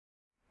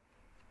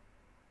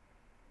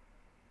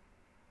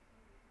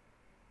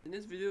In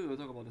this video, we'll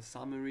talk about the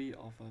summary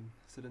of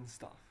certain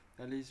stuff.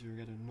 At least you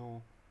get to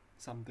know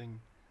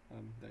something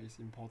that is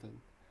important.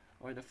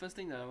 Alright, the first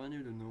thing that I want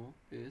you to know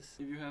is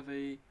if you have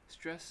a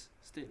stress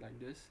state like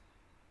this,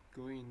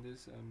 going in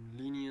this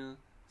linear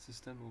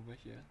system over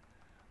here,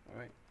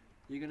 alright,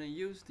 you're gonna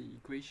use the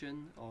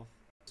equation of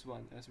this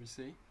one, as we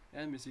say,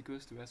 m is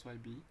equals to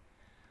syb.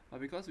 But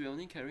because we're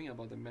only caring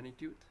about the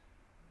magnitude,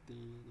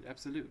 the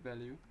absolute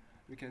value,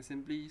 we can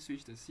simply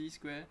switch the c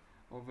square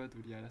over to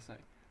the other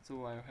side.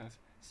 So I'll have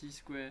c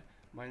square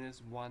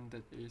minus 1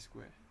 that a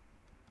square.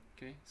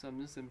 Okay, so I'm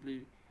just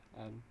simply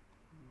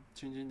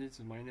changing this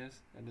to minus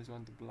and this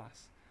one to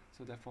plus.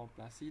 So therefore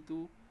plus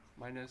c2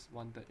 minus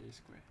 1 that a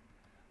square.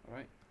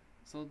 Alright,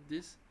 so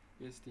this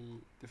is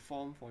the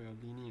form for your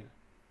linear.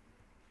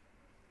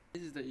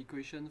 This is the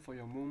equation for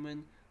your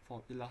moment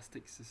for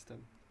elastic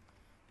system.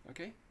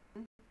 Okay,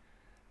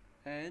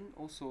 and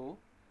also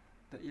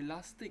the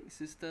elastic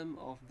system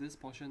of this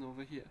portion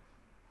over here.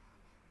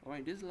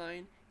 Alright, this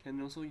line can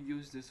also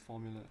use this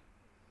formula.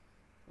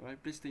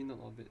 Alright, please take note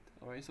of it.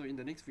 Alright, so in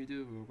the next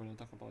video we're going to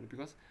talk about it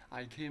because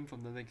I came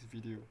from the next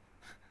video.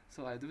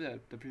 So I do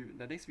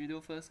the next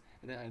video first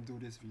and then I do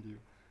this video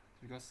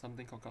because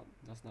something cocked up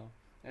just now.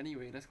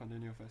 Anyway, let's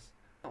continue first.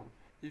 Now,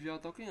 if you are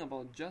talking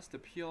about just the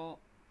pure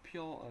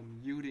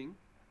yielding,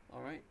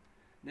 alright,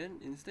 then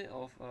instead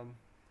of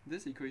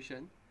this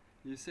equation,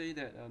 you say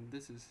that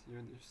this is, you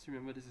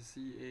remember this is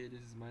CA,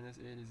 this is minus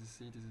A, this is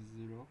C, this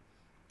is 0.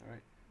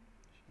 Alright,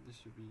 this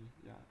should be,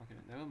 yeah, okay,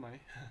 never mind.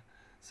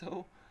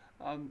 So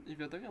if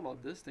you're talking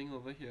about this thing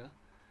over here,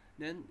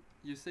 then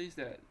you say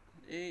that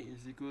A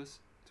is equals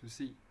to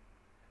C.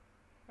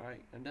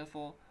 Alright, and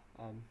therefore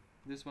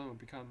this one will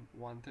become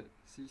 1/3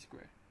 C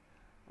square.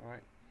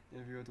 Alright,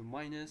 if you were to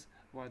minus,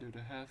 what you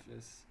have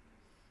is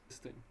this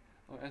thing,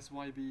 or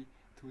SYB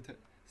 2/3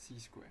 C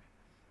square.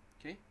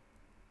 Okay,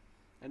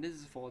 and this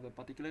is for the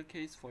particular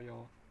case for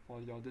your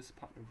this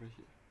part over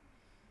here.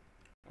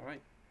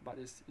 Alright, but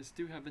it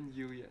still haven't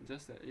yield yet,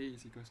 just that A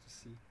is equals to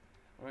C.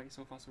 Alright,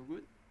 so far so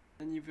good.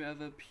 And if you have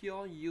a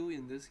pure yield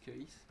in this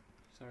case,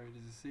 sorry,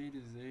 this is C,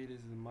 this is A, this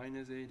is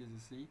minus A, this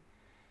is C.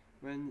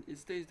 When it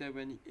states that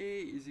when A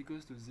is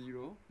equals to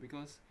 0,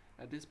 because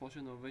at this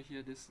portion over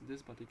here,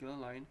 this particular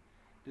line,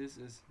 this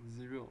is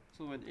 0.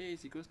 So when A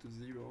is equals to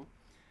 0,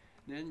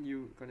 then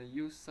you're gonna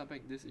use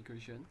subtract this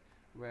equation,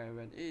 where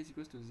when A is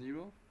equals to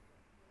 0,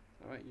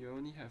 alright, you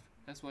only have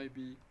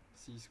SYB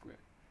C square.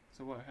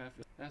 So what I have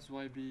is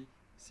SYB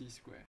C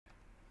square.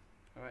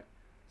 Alright,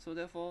 so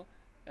therefore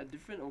at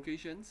different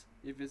occasions,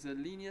 if it's a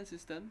linear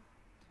system,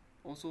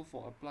 also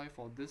apply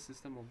for this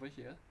system over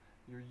here,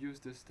 you use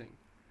this thing.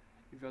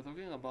 If you're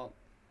talking about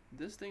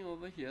this thing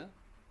over here,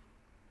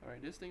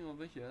 alright, this thing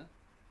over here,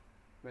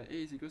 when A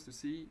is equals to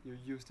C, you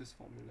use this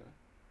formula.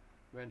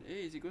 When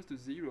A is equals to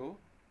 0,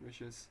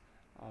 which is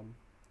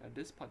at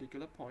this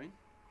particular point,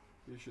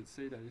 you should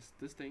say that it's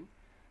this thing,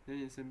 then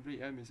it's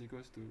simply m is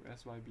equals to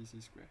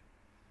SYBC square.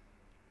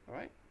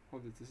 Alright,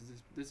 hope that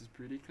this is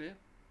pretty clear.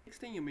 Next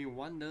thing you may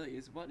wonder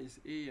is what is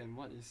A and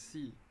what is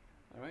C.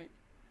 Alright,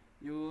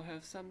 you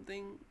have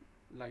something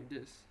like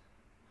this.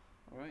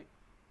 Alright,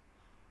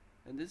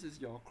 and this is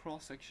your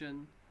cross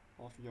section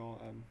of your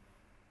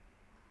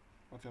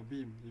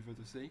beam, if you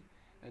were to say,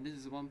 and this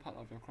is one part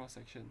of your cross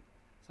section,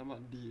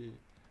 somewhat dA.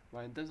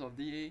 But in terms of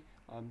dA,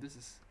 this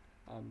is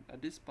at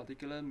this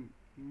particular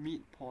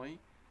midpoint,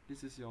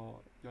 this is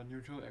your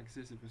neutral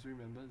axis, if you still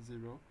remember,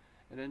 0,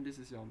 and then this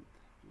is your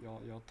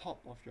top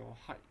of your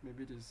height.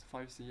 Maybe this is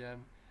 5 cm,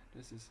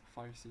 this is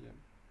 5 cm.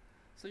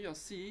 So your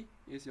C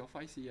is your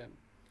 5 cm.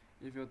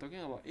 If you're talking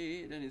about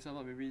A, then it's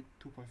about maybe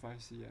 2.5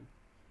 cm.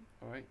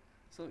 Alright,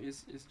 so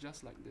it's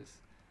just like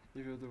this.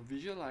 If you were to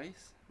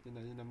visualize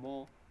in a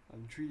more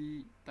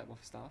 3D type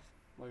of stuff,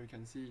 what you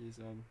can see is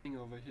thing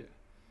over here.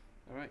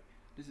 Alright,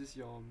 this is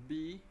your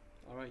B.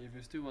 Alright, if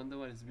you still wonder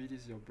what is B,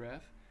 this is your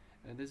breadth,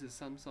 and this is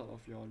some sort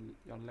of your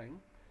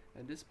length,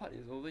 and this part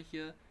is over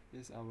here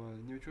is our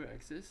neutral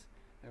axis,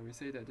 and we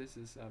say that this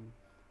is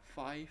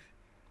 5,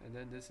 and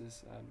then this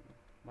is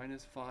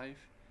minus 5,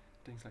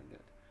 things like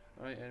that.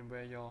 Alright, and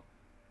where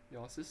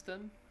your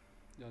system,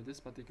 this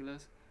particular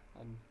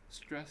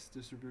stress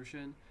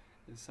distribution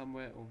is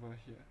somewhere over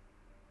here.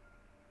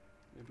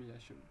 Maybe I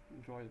should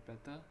draw it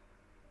better,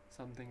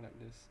 something like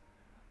this.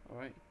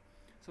 Alright,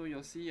 so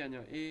your C and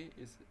your A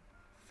is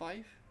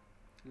 5,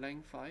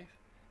 length 5,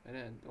 and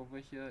then over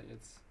here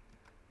it's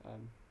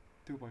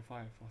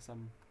 2.5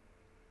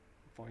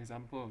 for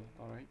example.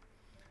 Alright,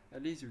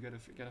 at least you get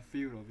a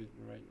feel of it,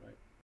 right?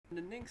 And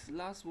the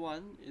last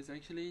one is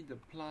actually the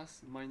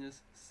plus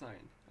minus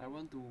sign I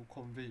want to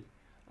convey.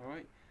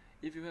 Alright,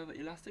 if you have an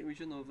elastic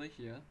region over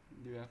here,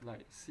 you have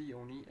like C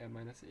only and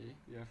minus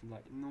A. You have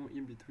like no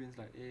in betweens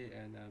like A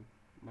and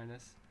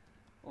minus.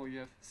 Oh, you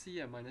have C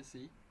and minus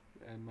C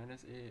and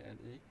minus A and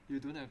A. You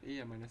don't have A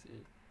and minus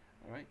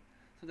A. Alright,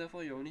 so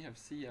therefore you only have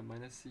C and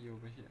minus C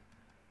over here.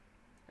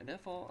 And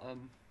therefore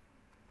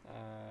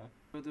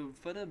to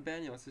further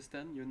bend your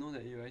system, you know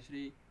that you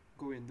actually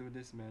go into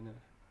this manner.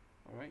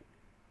 Alright,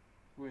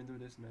 go into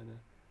this manner.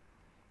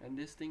 and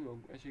this thing will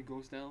actually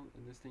goes down,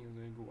 and this thing will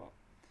going to go up.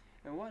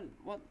 And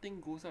what thing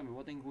goes up and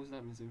what thing goes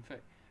down is in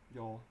fact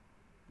your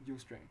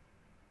yield strength.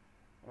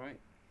 Alright,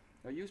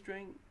 your yield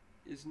strength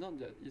is not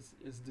that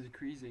it's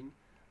decreasing,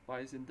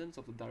 but it's in terms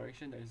of the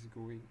direction that it's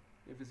going.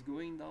 If it's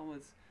going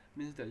downwards,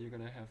 means that you're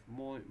gonna have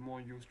more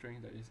yield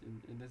strength that is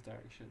in this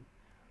direction.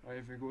 Or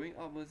if you're going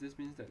upwards, this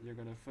means that you're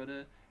gonna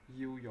further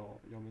yield your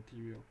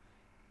material.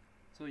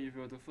 So if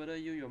you were to further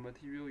yield your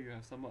material, you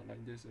have somewhat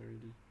like this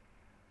already.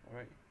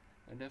 Alright,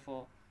 and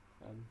therefore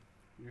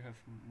you have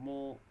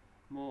more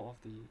of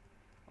the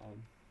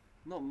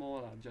not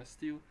more lah, just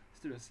still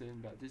the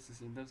same, but this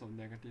is in terms of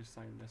negative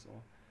sign, that's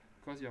all,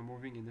 because you're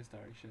moving in this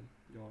direction.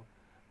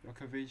 Your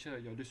curvature,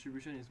 your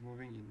distribution is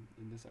moving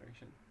in this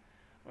direction.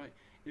 Alright,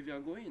 if you are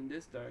going in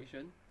this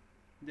direction,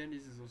 then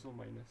this is also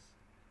minus.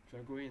 If you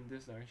are going in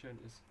this direction,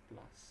 it's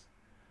plus.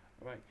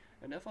 Alright,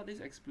 and therefore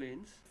this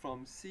explains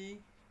from C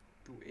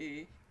to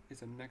A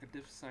is a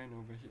negative sign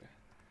over here.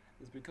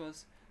 It's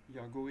because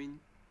you are going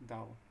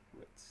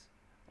downwards.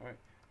 Alright,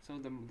 so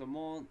the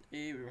more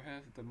A will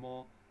have, the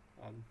more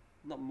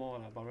not more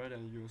lah, but rather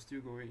you're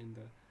still going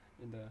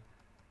in the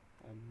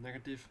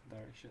negative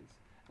directions.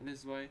 And this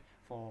is why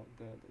for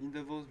the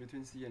intervals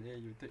between C and A,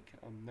 you take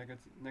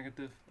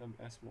negative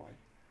SY.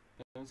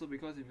 And also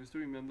because if you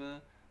still remember,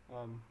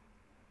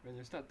 when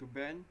you start to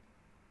bend,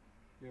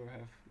 you will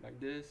have like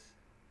this,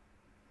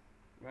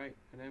 right?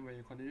 And then when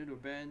you continue to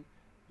bend,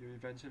 you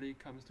eventually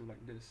comes to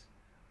like this.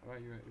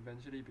 Alright, you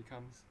eventually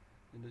becomes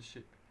in this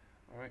shape.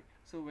 Alright,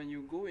 so when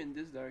you go in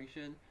this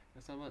direction,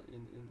 you're somewhat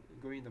in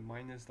going in the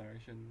minus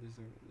direction.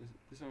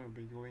 This one will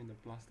be going in the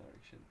plus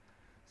direction.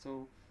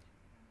 So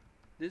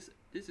this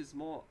is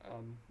more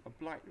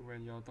applied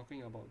when you're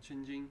talking about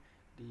changing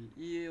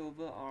the EA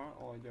over R,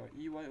 or your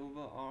EY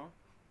over R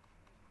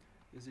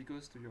is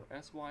equals to your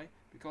SY,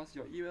 because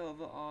your EY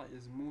over R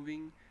is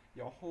moving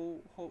your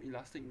whole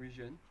elastic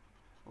region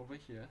over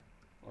here,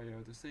 or you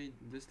have to say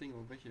this thing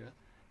over here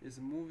is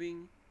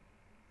moving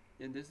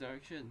in this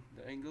direction.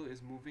 The angle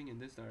is moving in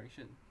this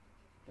direction.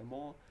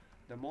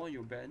 The more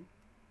you bend,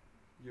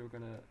 you're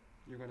gonna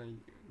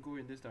go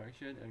in this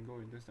direction and go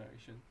in this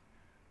direction.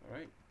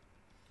 Alright,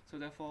 so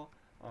therefore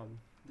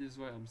this is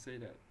why I'm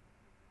saying that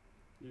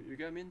you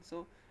get what I mean.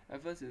 So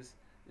at first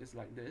it's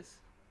like this,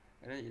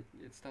 and then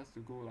it starts to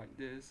go like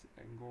this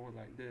and go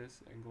like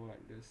this and go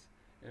like this.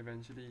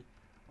 Eventually,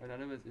 or in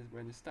other words, is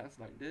when it starts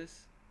like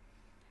this,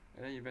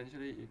 and then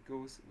eventually it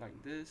goes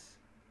like this,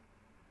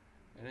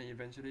 and then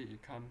eventually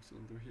it comes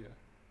into here.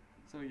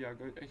 So you are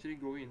actually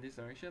going in this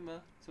direction,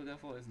 so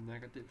therefore it's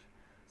negative.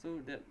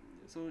 So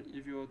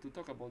if you were to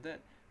talk about that,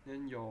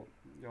 then your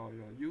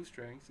yield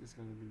strength is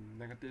going to be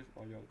negative,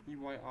 or your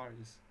EYR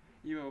is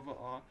EY over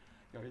R,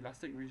 your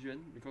elastic region,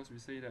 because we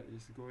say that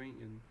it's going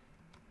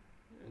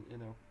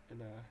in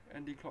a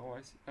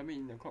anti-clockwise,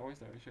 in a clockwise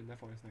direction,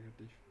 therefore it's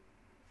negative.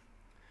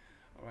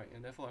 Alright,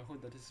 and therefore I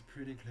hope that this is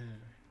pretty clear.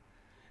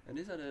 And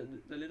these are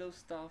the little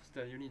stuffs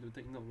that you need to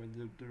take note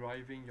when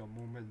deriving your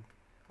moment.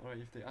 Alright,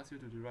 if they ask you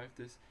to derive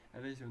this,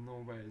 at least you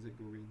know where is it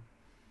going.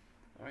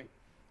 Alright,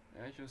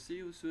 and I shall see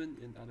you soon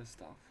in other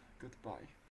stuff. Goodbye.